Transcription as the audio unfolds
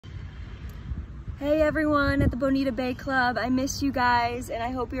Hey everyone at the Bonita Bay Club, I miss you guys and I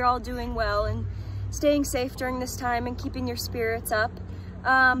hope you're all doing well and staying safe during this time and keeping your spirits up.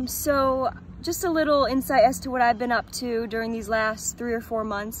 So just a little insight as to what I've been up to during these last 3 or 4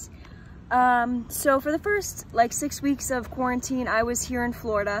 months. So for the first 6 weeks of quarantine, I was here in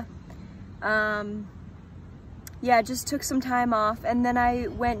Florida. Yeah, just took some time off, and then I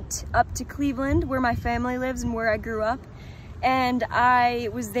went up to Cleveland where my family lives and where I grew up. And I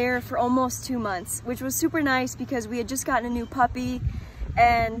was there for almost 2 months, which was super nice because we had just gotten a new puppy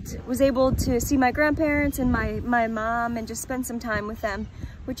and was able to see my grandparents and my mom and just spend some time with them,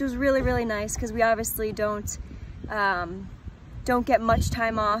 which was really, really nice because we obviously don't get much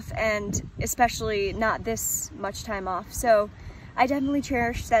time off, and especially not this much time off. So I definitely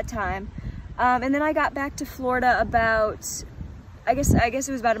cherished that time. And then I got back to Florida about, I guess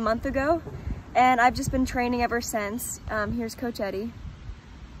it was about a month ago. And I've just been training ever since. Here's Coach Eddie.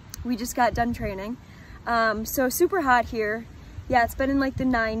 We just got done training. So super hot here. Yeah, it's been in the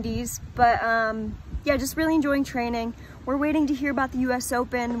 90s, but yeah, just really enjoying training. We're waiting to hear about the US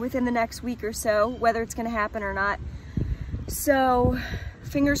Open within the next week or so, whether it's gonna happen or not. So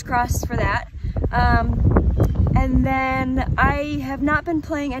fingers crossed for that. And then I have not been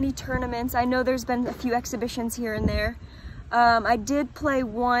playing any tournaments. I know there's been a few exhibitions here and there. I did play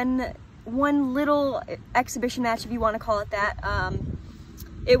one little exhibition match, if you want to call it that.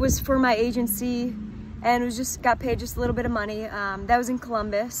 It was for my agency and it was just got paid just a little bit of money. That was in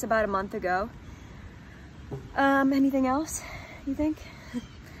Columbus about a month ago. Anything else you think?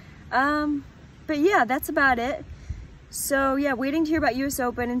 But yeah, that's about it. So yeah, waiting to hear about US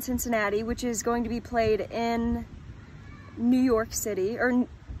Open in Cincinnati, which is going to be played in New York City or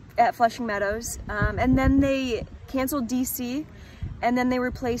at Flushing Meadows. And then they canceled DC, and then they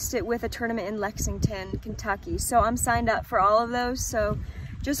replaced it with a tournament in Lexington, Kentucky. So I'm signed up for all of those. So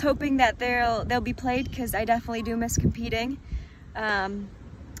just hoping that they'll be played because I definitely do miss competing.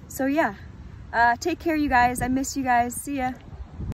 So yeah, take care you guys. I miss you guys. See ya.